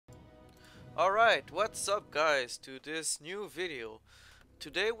Alright, what's up guys to this new video.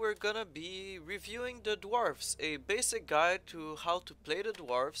 Today we're gonna be reviewing the dwarves, a basic guide to how to play the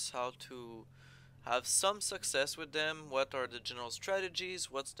dwarves, how to have some success with them, what are the general strategies,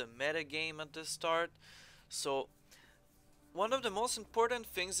 what's the meta game at the start. So one of the most important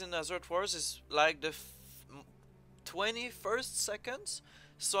things in Azeroth Wars is like the 21st seconds.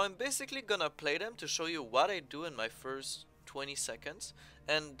 So I'm basically gonna play them to show you what I do in my first 20 seconds,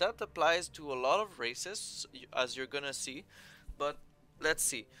 and that applies to a lot of races as you're gonna see. But let's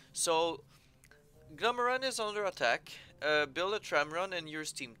see. So Gnomeran is under attack. Build a Tramron and use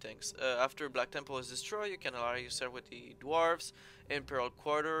Steam Tanks. After Black Temple is destroyed, you can ally yourself with the Dwarves, Imperial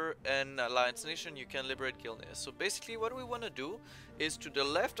Quarter, and Alliance Nation. You can liberate Gilneas. So basically what we want to do is to the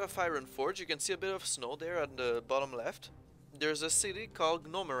left of Ironforge, you can see a bit of snow there at the bottom left. There's a city called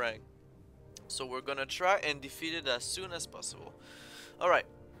Gnomerang. So we're gonna try and defeat it as soon as possible. Alright,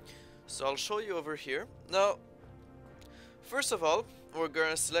 so I'll show you over here. Now, first of all, we're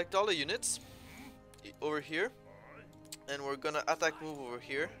gonna select all the units over here, and we're gonna attack move over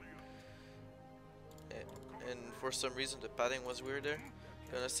here. And for some reason the padding was weird there.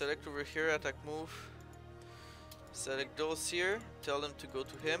 Gonna select over here, attack move. Select those here, tell them to go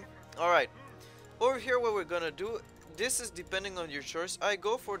to him. Alright, over here what we're gonna do, this is depending on your choice. I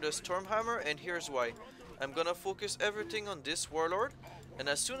go for the Stormhammer, and here's why. I'm gonna focus everything on this warlord, and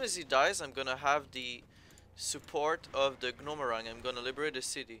as soon as he dies I'm gonna have the support of the Gnomerang. I'm gonna liberate the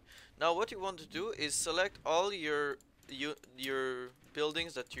city. Now what you want to do is select all your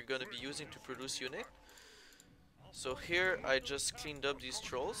buildings that you're gonna be using to produce unit. So here I just cleaned up these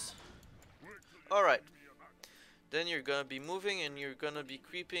trolls. Alright, then you're gonna be moving and you're gonna be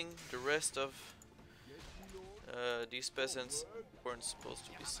creeping the rest of these peasants weren't supposed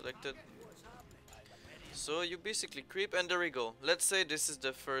to be selected. So you basically creep, and there we go. Let's say this is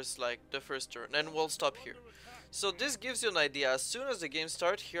the first turn, and we'll stop here. So this gives you an idea. As soon as the game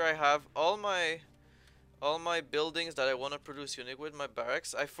starts, here I have all my buildings that I want to produce unit with, my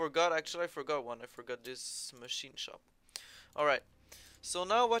barracks. I forgot one. I forgot this machine shop. Alright, so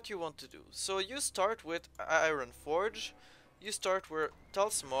now what you want to do. So you start with Ironforge. You start with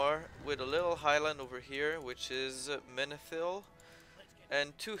Talsmar with a little highland over here, which is Menethil,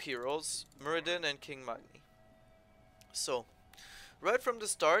 and two heroes, Muradin and King Magni. So, right from the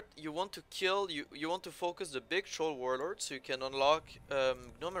start, you want to kill, you want to focus the big troll warlord so you can unlock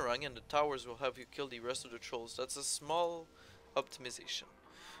Gnomerang, and the towers will have you kill the rest of the trolls. That's a small optimization.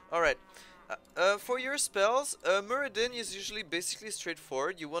 Alright, for your spells, Muradin is usually basically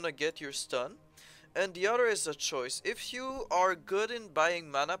straightforward. You want to get your stun, and the other is a choice. If you are good in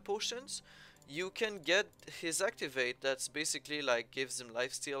buying mana potions, you can get his activate. That's basically like gives him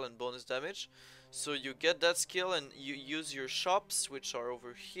lifesteal and bonus damage. So you get that skill and you use your shops, which are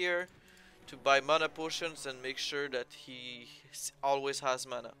over here, to buy mana potions and make sure that he always has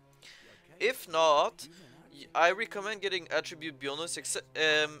mana. If not, I recommend getting attribute bonus,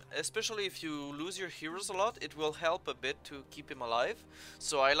 especially if you lose your heroes a lot. It will help a bit to keep him alive.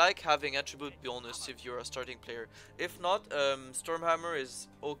 So I like having attribute bonus if you're a starting player. If not, Stormhammer is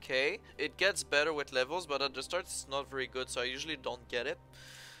okay. It gets better with levels, but at the start it's not very good, so I usually don't get it.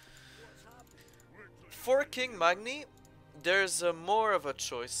 For King Magni, there's more of a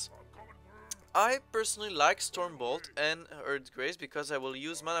choice. I personally like Stormbolt and Earthgrace because I will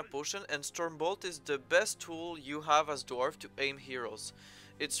use mana potion, and Stormbolt is the best tool you have as dwarf to aim heroes.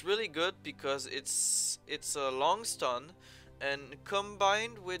 It's really good because it's a long stun, and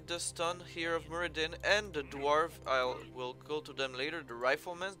combined with the stun here of Muradin and the dwarf, will go to them later, the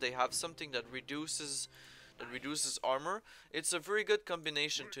riflemen, they have something that reduces armor. It's a very good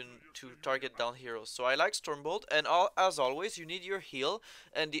combination to target down heroes. So I like Stormbolt, and as always you need your heal,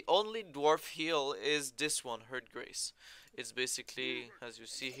 and the only dwarf heal is this one, Herd Grace. It's basically, as you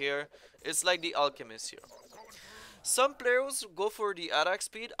see here, it's like the alchemist here. Some players go for the attack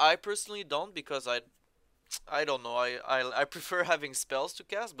speed. I personally don't, because I don't know, I prefer having spells to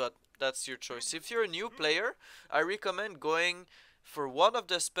cast, but that's your choice. If you're a new player, I recommend going for one of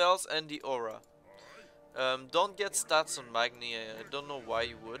the spells and the aura. Don't get stats on Magni. I don't know why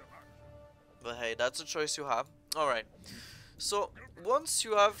you would, but hey, that's a choice you have. Alright, so once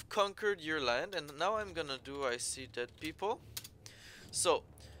you have conquered your land, and now I'm gonna do, I see dead people. So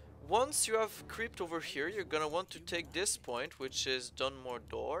once you have creeped over here, you're gonna want to take this point, which is Dunmore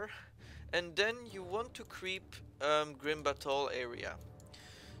Door, and then you want to creep Grim Battle area.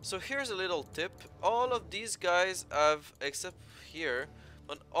 So here's a little tip. All of these guys have, except here,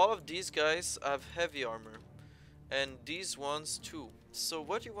 but all of these guys have heavy armor, and these ones too. So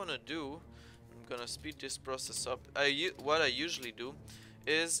what you want to do, I'm gonna speed this process up. What I usually do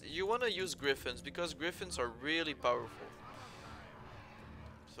is you want to use griffins because griffins are really powerful.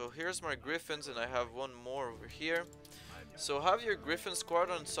 So here's my griffins, and I have one more over here. So have your griffin squad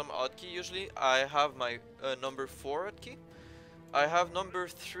on some odd key. Usually I have my number 4 odd key. I have number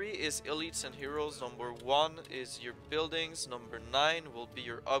 3 is elites and heroes, number 1 is your buildings, number 9 will be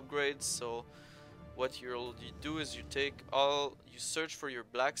your upgrades. So what you do is you search for your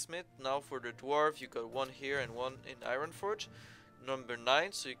blacksmith. Now for the dwarf you got one here and one in Ironforge, number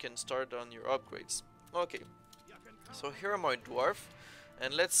 9, so you can start on your upgrades. Okay, so here are my dwarf,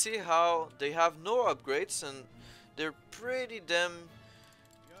 and let's see how they have no upgrades and they're pretty damn.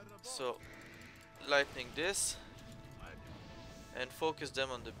 So lightning this and focus them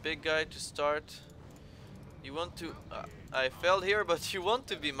on the big guy to start. You want to I failed here, but you want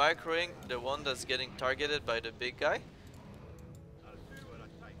to be microing the one that's getting targeted by the big guy.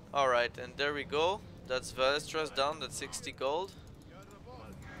 Alright, and there we go. That's Valestra's down, that's 60 gold.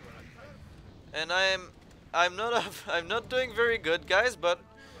 And I'm not doing very good, guys, but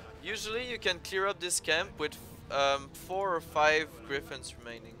usually you can clear up this camp with 4 or 5 griffins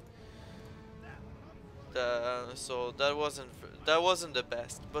remaining. So that wasn't the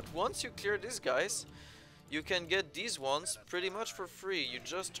best. But once you clear these guys, you can get these ones pretty much for free. You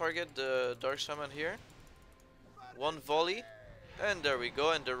just target the Dark Shaman here, one volley, and there we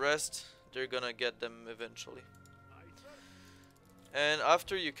go, and the rest they're gonna get them eventually. And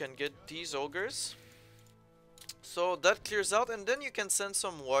after you can get these ogres. So that clears out, and then you can send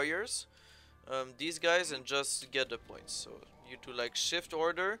some warriors, these guys, and just get the points. So you do like shift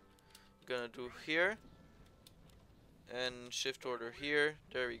order, gonna do here, and shift order here,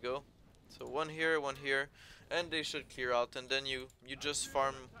 there we go. So one here, and they should clear out, and then you just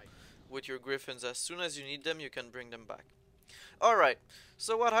farm with your griffins. As soon as you need them, you can bring them back. Alright,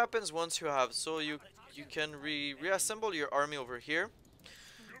 so what happens once you have, so you can reassemble your army over here,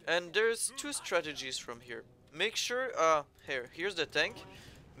 and there's 2 strategies from here. Make sure, here's the tank.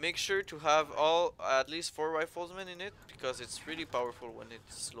 Make sure to have at least 4 riflemen in it, because it's really powerful when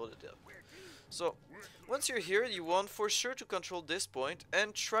it's loaded up. So once you're here, you want for sure to control this point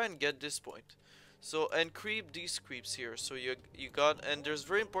and try and get this point. So, and creep these creeps here. So you got, and there's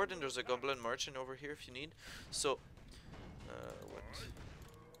very important, there's a goblin merchant over here if you need. So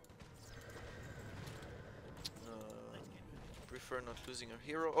prefer not losing a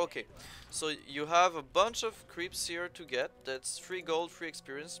hero. Okay, so you have a bunch of creeps here to get. That's 3 gold, 3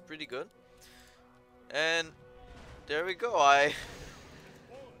 experience, pretty good. And there we go.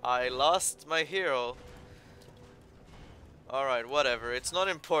 I lost my hero. Alright, whatever, it's not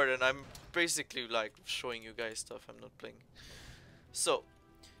important. I'm basically like showing you guys stuff. I'm not playing. So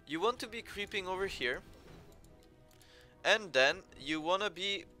you want to be creeping over here, and then you want to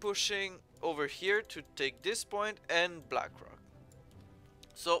be pushing over here to take this point and Blackrock.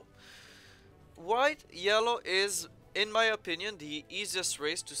 So white yellow is, in my opinion, the easiest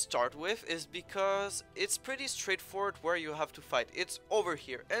race to start with, is because it's pretty straightforward where you have to fight. It's over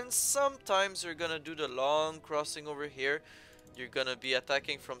here, and sometimes you're gonna do the long crossing over here. You're gonna be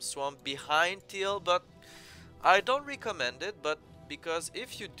attacking from swamp behind teal, but I don't recommend it. But because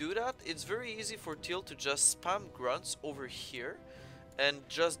if you do that, it's very easy for teal to just spam grunts over here and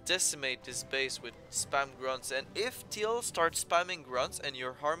just decimate this base with spam grunts. And if teal starts spamming grunts and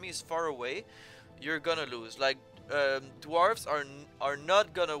your army is far away, you're gonna lose. Like dwarves are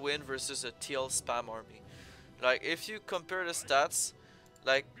not gonna win versus a teal spam army. Like if you compare the stats,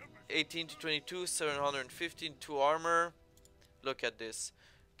 like 18 to 22, 715, 2 armor. Look at this.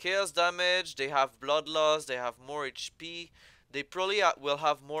 Chaos damage, they have blood loss, they have more HP. They probably will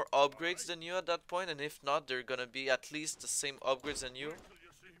have more upgrades than you at that point, and if not, they're gonna be at least the same upgrades than you.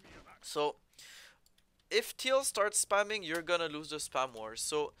 So if teal starts spamming, you're gonna lose the spam war.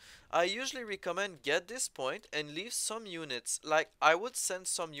 So I usually recommend get this point and leave some units. Like I would send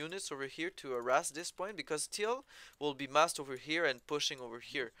some units over here to harass this point, because teal will be massed over here and pushing over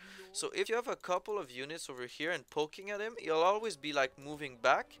here. So if you have a couple of units over here and poking at him, he'll always be like moving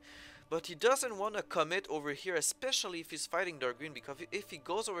back. But he doesn't want to commit over here, especially if he's fighting dark green, because if he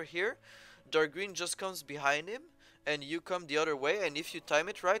goes over here, dark green just comes behind him and you come the other way, and if you time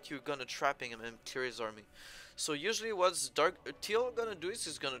it right, you're gonna trapping him and clear his army. So usually what's teal gonna do is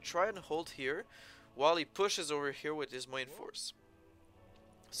he's gonna try and hold here while he pushes over here with his main force.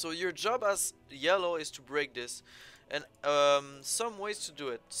 So your job as yellow is to break this, and some ways to do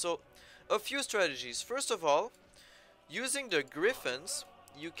it. So a few strategies. First of all, using the griffins,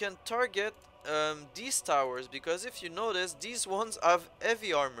 you can target these towers, because if you notice, these ones have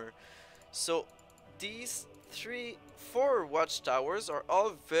heavy armor. So these 4 watchtowers are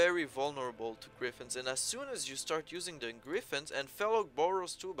all very vulnerable to griffins, and as soon as you start using the griffins, and fellow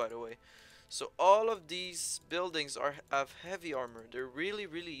borrows too, by the way, so all of these buildings have heavy armor. They're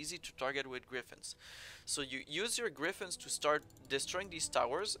really easy to target with griffins. So you use your griffins to start destroying these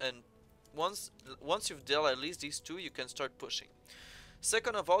towers, and once you've dealt at least these 2, you can start pushing.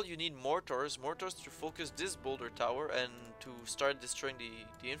 Second of all, you need mortars to focus this boulder tower and to start destroying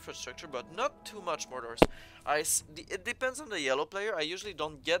the infrastructure, but not too much mortars. It depends on the yellow player. I usually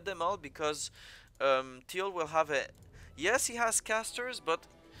don't get them all because Teal will have a... Yes, he has casters, but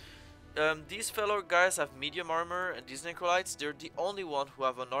these fellow guys have medium armor, and these necrolytes, they're the only one who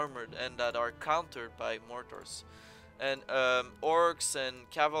have unarmored and that are countered by mortars. And orcs and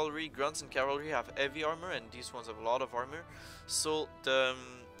cavalry, grunts and cavalry have heavy armor, and these ones have a lot of armor. So the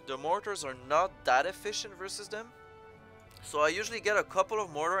mortars are not that efficient versus them. So I usually get a couple of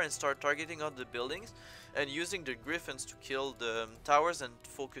mortar and start targeting on the buildings and using the griffins to kill the towers and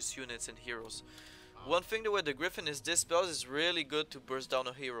focus units and heroes. One thing with the griffin is this spell is really good to burst down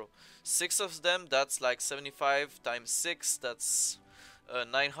a hero. 6 of them, that's like 75 times 6, that's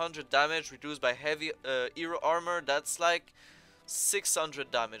 900 damage reduced by heavy hero armor. That's like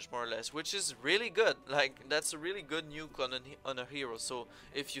 600 damage more or less, which is really good. Like, that's a really good nuke on a hero. So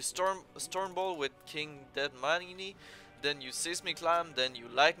if you storm ball with King Dead Manini, then you seismic slam, then you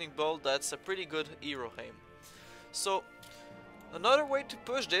lightning bolt, that's a pretty good hero aim. So another way to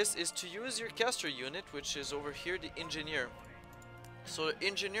push this is to use your caster unit, which is over here, the engineer. So the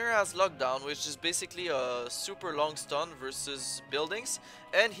engineer has lockdown, which is basically a super long stun versus buildings,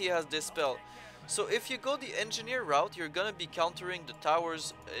 and he has dispel. So if you go the engineer route, you're gonna be countering the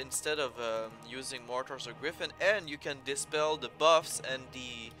towers instead of using mortars or griffin, and you can dispel the buffs and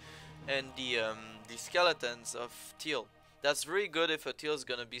the skeletons of Teal. That's very good if a Teal is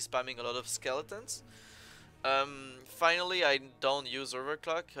gonna be spamming a lot of skeletons. Finally, I don't use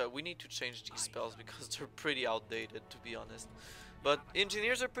overclock. We need to change these spells because they're pretty outdated, to be honest. But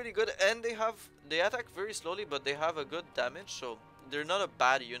engineers are pretty good, and they attack very slowly, but they have a good damage, so they're not a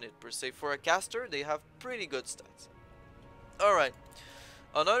bad unit per se. For a caster, they have pretty good stats. Alright,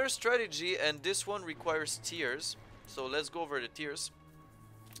 another strategy, and this one requires tiers, so let's go over the tiers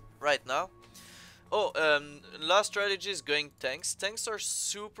right now. Last strategy is going tanks. Tanks are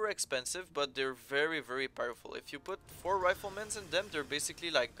super expensive, but they're very powerful. If you put 4 riflemen in them, they're basically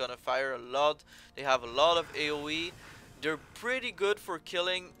like gonna fire a lot. They have a lot of AoE. They're pretty good for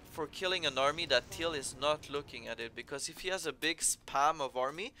killing an army that Teal is not looking at it, because if he has a big spam of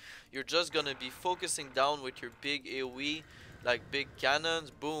army, you're just gonna be focusing down with your big AoE, like big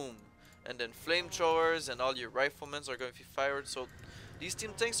cannons, boom, and then flamethrowers, and all your riflemen are going to be fired. So these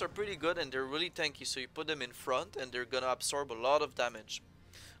team tanks are pretty good, and they're really tanky, so you put them in front and they're gonna absorb a lot of damage.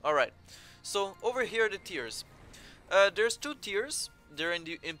 Alright, so over here the tiers. There's 2 tiers. They're in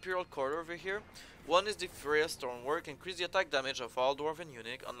the Imperial Court over here. One is the Furious Stormwork, increase the attack damage of all Dwarven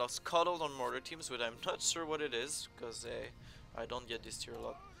unit, unlock Scuttled on mortar teams, which I'm not sure what it is, because I don't get this tier a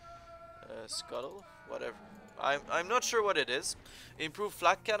lot. Scuttle? Whatever. I'm not sure what it is. Improve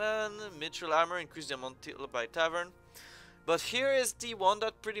Flak Cannon, Mithril Armor, increase the amount by Tavern. But here is the one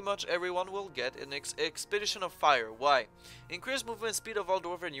that pretty much everyone will get, an Expedition of Fire. Why? Increase movement speed of all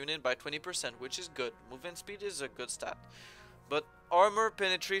Dwarven unit by 20%, which is good. Movement speed is a good stat. But armor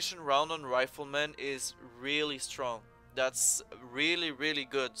penetration round on riflemen is really strong. That's really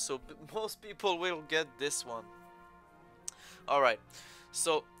good. So most people will get this one. Alright,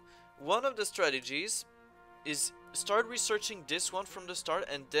 so one of the strategies is start researching this one from the start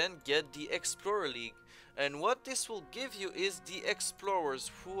and then get the Explorer League. And what this will give you is the Explorers,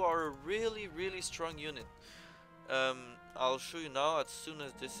 who are a really strong unit. I'll show you now as soon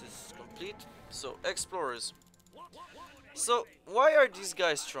as this is complete. So Explorers. So why are these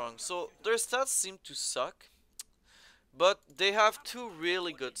guys strong? So their stats seem to suck, but they have 2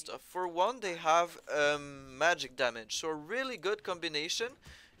 really good stuff. For one, they have magic damage. So a really good combination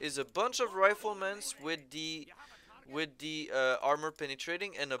is a bunch of riflemen with the armor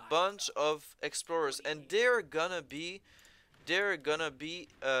penetrating and a bunch of explorers, and they're gonna be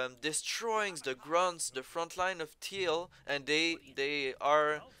destroying the grunts, the front line of Teal, and they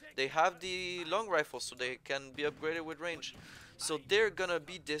have the long rifle, so they can be upgraded with range. So they're gonna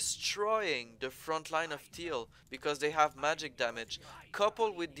be destroying the front line of Teal because they have magic damage.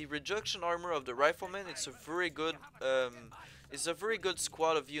 Coupled with the reduction armor of the riflemen, it's a very good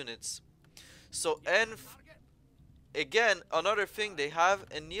squad of units. So, and again, another thing, they have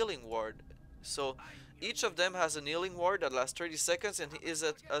a kneeling ward. So each of them has a kneeling ward that lasts 30 seconds and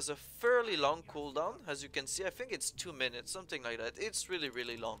has a fairly long cooldown. As you can see, I think it's 2 minutes, something like that. It's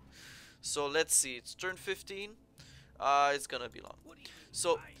really long. So let's see, it's turn 15. It's gonna be long.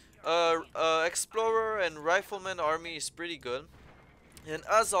 So, Explorer and Rifleman army is pretty good. And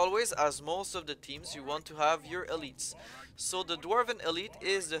as always, as most of the teams, you want to have your elites. So the Dwarven elite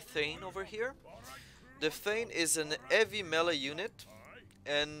is the Thane over here. The Thane is an heavy melee unit,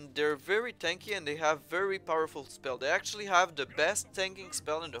 and they're very tanky and they have very powerful spell. They actually have the best tanking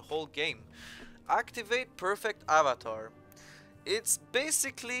spell in the whole game. Activate Perfect Avatar. It's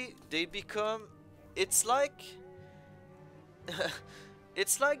basically, they become, it's like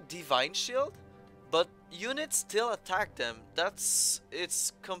it's like Divine Shield, but units still attack them.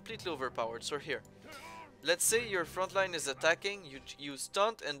 It's completely overpowered. So here, let's say your front line is attacking, you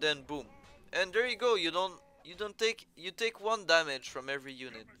stunt and then boom, and there you go. You take 1 damage from every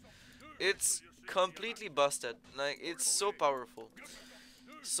unit. It's completely busted. Like, it's so powerful.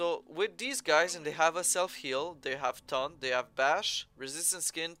 So with these guys, and they have a self heal, they have taunt, they have bash, resistant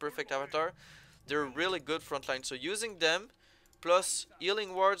skin, perfect avatar. They're really good frontline. So using them plus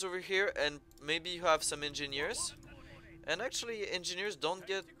healing wards over here, and maybe you have some engineers. And actually, engineers don't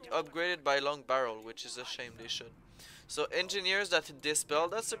get upgraded by long barrel, which is a shame. They should. So engineers that dispel,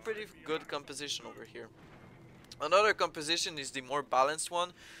 that's a pretty good composition over here. Another composition is the more balanced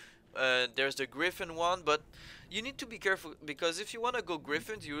one. There's the Griffin one, but you need to be careful because if you want to go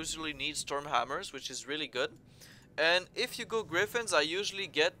Griffins, you usually need Storm Hammers, which is really good. And if you go Griffins, I usually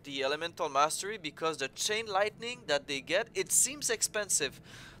get the Elemental Mastery because the Chain Lightning that they get, it seems expensive,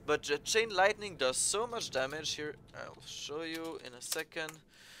 but the Chain Lightning does so much damage here. I'll show you in a second.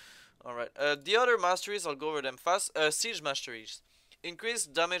 Alright, the other masteries, I'll go over them fast. Siege Masteries. Increase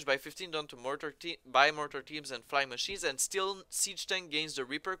damage by 15 done to mortar teams and flying machines, and still Siege Tank gains the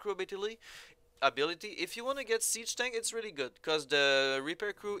Reaper Crew ability. If you want to get Siege Tank, it's really good because the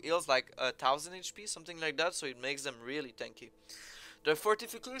Reaper Crew heals like 1000 HP, something like that, so it makes them really tanky. The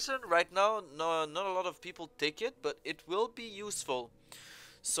Fortification, right now, not a lot of people take it, but it will be useful.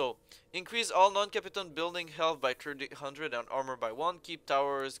 So, increase all non-capital building health by 300 and armor by 1, keep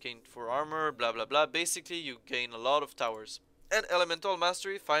towers, gain 4 armor, blah blah blah. Basically, you gain a lot of towers. And Elemental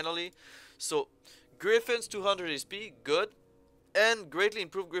Mastery, finally. So, Griffin's 200 HP, good. And greatly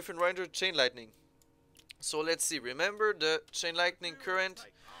improved Griffin Rider Chain Lightning. So let's see, remember the Chain Lightning current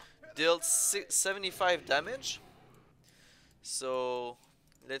deals 75 damage. So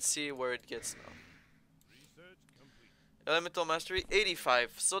let's see where it gets now. Elemental Mastery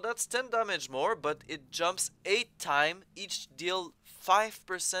 85. So that's 10 damage more, but it jumps 8 times, each deal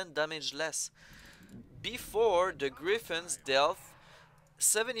 5% damage less. Before, the Griffins dealt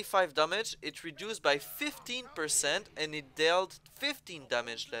 75 damage, it reduced by 15% and it dealt 15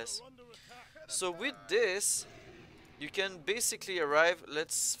 damage less. So with this, you can basically arrive.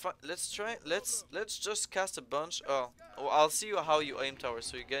 Let's just cast a bunch. Oh, I'll see you how you aim tower.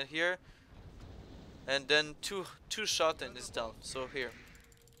 So you get here, and then two shot and it's down. So here,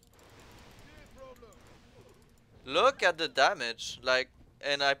 look at the damage. Like,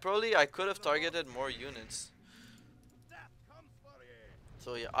 and I could have targeted more units.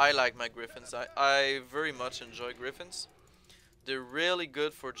 So yeah, I like my Griffins. I very much enjoy Griffins. They're really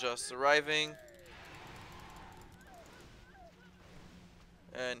good for just arriving.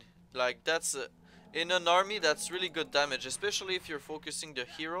 And like that's in an army, that's really good damage, especially if you're focusing the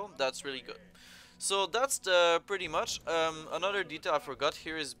hero. That's really good. So that's pretty much. Another detail I forgot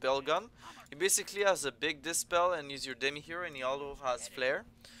here is Belgun. He basically has a big dispel and he's your demi hero, and he also has flare.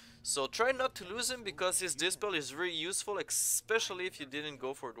 So try not to lose him because his dispel is very useful, especially if you didn't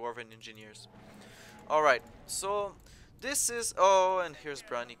go for Dwarven Engineers. Alright, so this is... Oh, and here's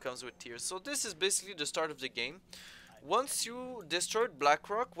Bran, he comes with tears. So this is basically the start of the game. Once you destroyed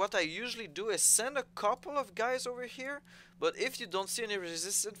Blackrock, what I usually do is send a couple of guys over here. But if you don't see any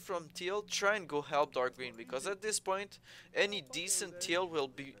resistance from Teal, try and go help Dark Green. Because at this point, any decent Teal will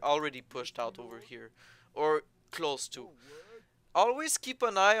be already pushed out over here. Or close to. Always keep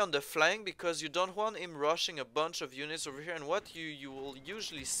an eye on the flank because you don't want him rushing a bunch of units over here. And what you will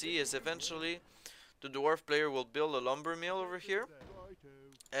usually see is eventually the dwarf player will build a lumber mill over here.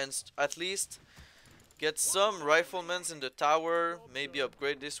 And at least get some riflemen in the tower. Maybe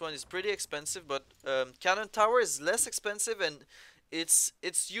upgrade this one. It's pretty expensive, but cannon tower is less expensive and it's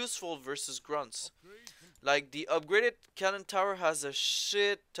useful versus grunts. Like the upgraded cannon tower has a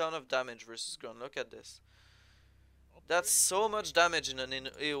shit ton of damage versus grunt. Look at this. That's so much damage in an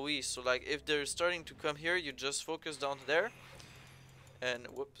AoE. So like if they're starting to come here, you just focus down there. And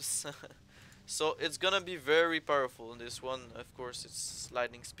whoops. So it's gonna be very powerful in this one. Of course, it's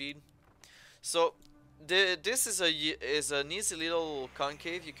lightning speed. So this is an easy little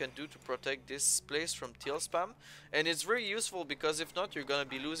concave you can do to protect this place from teal spam, and it's very useful because if not, you're gonna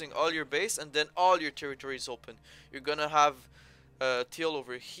be losing all your base and then all your territory is open. You're gonna have teal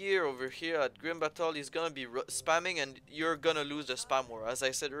over here at Grim Battle. He's gonna be spamming, and you're gonna lose the spam war. As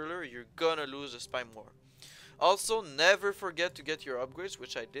I said earlier, you're gonna lose the spam war. Also, never forget to get your upgrades,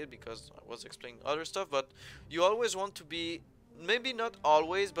 which I did because I was explaining other stuff, but you always want to be, maybe not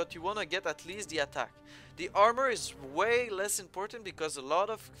always, but you want to get at least the attack. The armor is way less important because a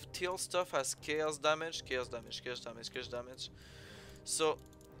lot of teal stuff has chaos damage, chaos damage, chaos damage, chaos damage. So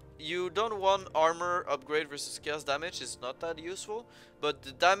you don't want armor upgrade versus chaos damage, it's not that useful, but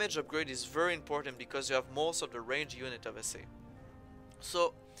the damage upgrade is very important because you have most of the range unit of SA.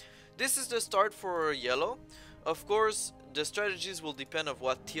 So this is the start for yellow. Of course, the strategies will depend on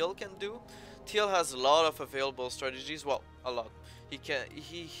what teal can do. Teal has a lot of available strategies, well, a lot.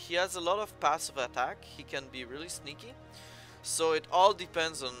 He has a lot of passive attack. He can be really sneaky. So it all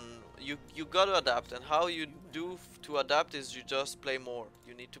depends on you gotta adapt, and how you do to adapt is you just play more.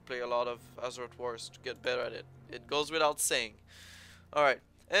 You need to play a lot of Azeroth Wars to get better at it. It goes without saying. Alright,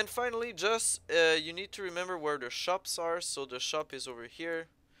 and finally, just you need to remember where the shops are. So the shop is over here,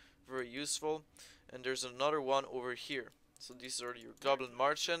 very useful, and there's another one over here. So these are your Goblin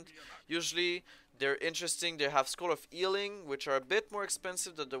Merchant. Usually they're interesting. They have Skull of Healing, which are a bit more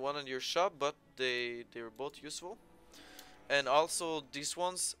expensive than the one in your shop, but they're both useful. And also these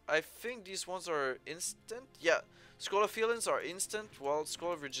ones, I think these ones are instant. Yeah, Skull of Healings are instant, while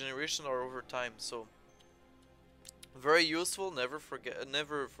Skull of Regeneration are over time. So very useful. Never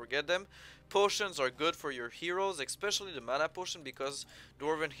forget them. Potions are good for your heroes, especially the mana potion, because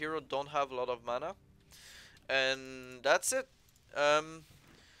Dwarven hero don't have a lot of mana. And that's it. I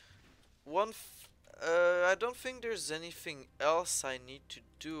don't think there's anything else I need to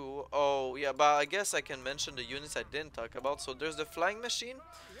do. Oh yeah, but I guess I can mention the units I didn't talk about. So there's the Flying Machine.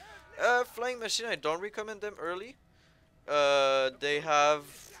 Flying Machine, I don't recommend them early. They have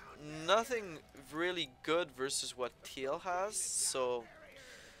nothing really good versus what Teal has. So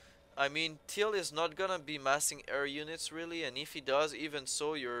I mean, Teal is not gonna be massing air units really, and if he does, even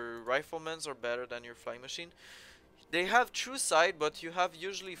so, your riflemen are better than your Flying Machine. They have True Sight, but you have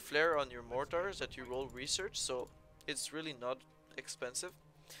usually Flare on your mortars that you roll research, so it's really not expensive.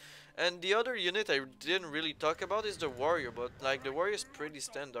 And the other unit I didn't really talk about is the Warrior, but like the Warrior is pretty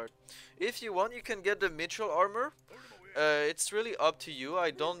standard. If you want, you can get the Mithril Armor. It's really up to you.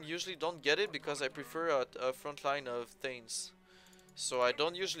 I usually don't get it because I prefer a front line of Thanes. So I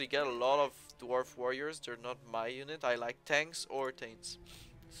don't usually get a lot of Dwarf Warriors. They're not my unit. I like tanks or Thanes.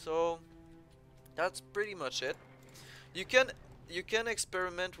 So that's pretty much it. You can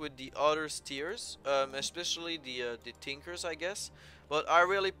experiment with the other tiers, especially the Tinkers, I guess. But I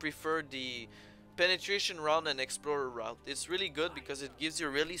really prefer the Penetration route and Explorer route. It's really good because it gives you a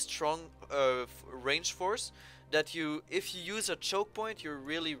really strong range force that if you use a choke point, you're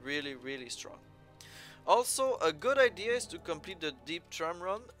really strong. Also, a good idea is to complete the Deep Tram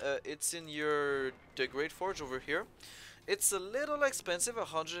run. It's in the Great Forge over here. It's a little expensive,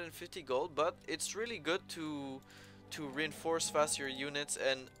 150 gold, but it's really good to reinforce fast your units,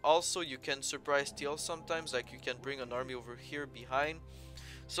 and also you can surprise Teal sometimes, like you can bring an army over here behind.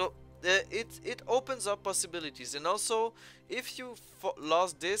 So it opens up possibilities. And also, if you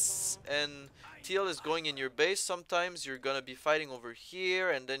lost this and Teal is going in your base, sometimes you're gonna be fighting over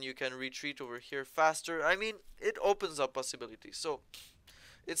here and then you can retreat over here faster. I mean, it opens up possibilities, so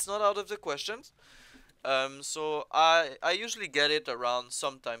it's not out of the question. So I usually get it around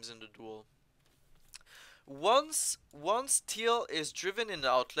sometimes in the duel. Once Teal is driven in the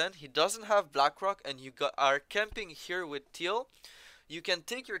outland, he doesn't have Blackrock, and you are camping here with Teal. You can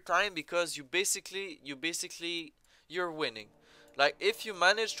take your time because you're winning. Like, if you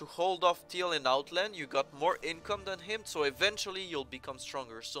manage to hold off Teal in outland, you got more income than him, so eventually you'll become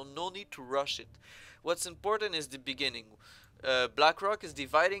stronger. So no need to rush it. What's important is the beginning. Blackrock is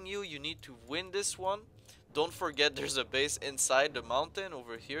dividing you. You need to win this one. Don't forget there's a base inside the mountain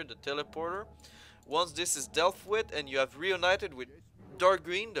over here, the teleporter. Once this is dealt with and you have reunited with Dark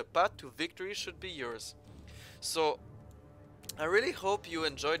Green, the path to victory should be yours. So I really hope you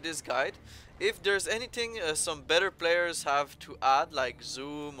enjoyed this guide. If there's anything some better players have to add, like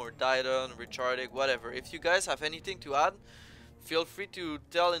Zoom or Didon, Richardic, whatever, if you guys have anything to add, feel free to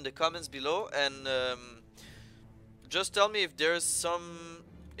tell in the comments below, and just tell me if there's some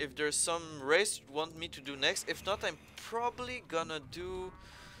race you want me to do next. If not, I'm probably gonna do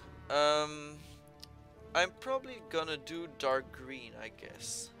Dark Green, I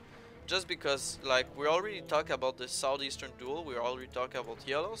guess. Just because, like, we already talked about the Southeastern duel, we already talked about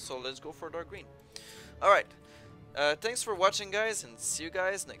yellow, so let's go for Dark Green. Alright, thanks for watching guys, and see you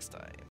guys next time.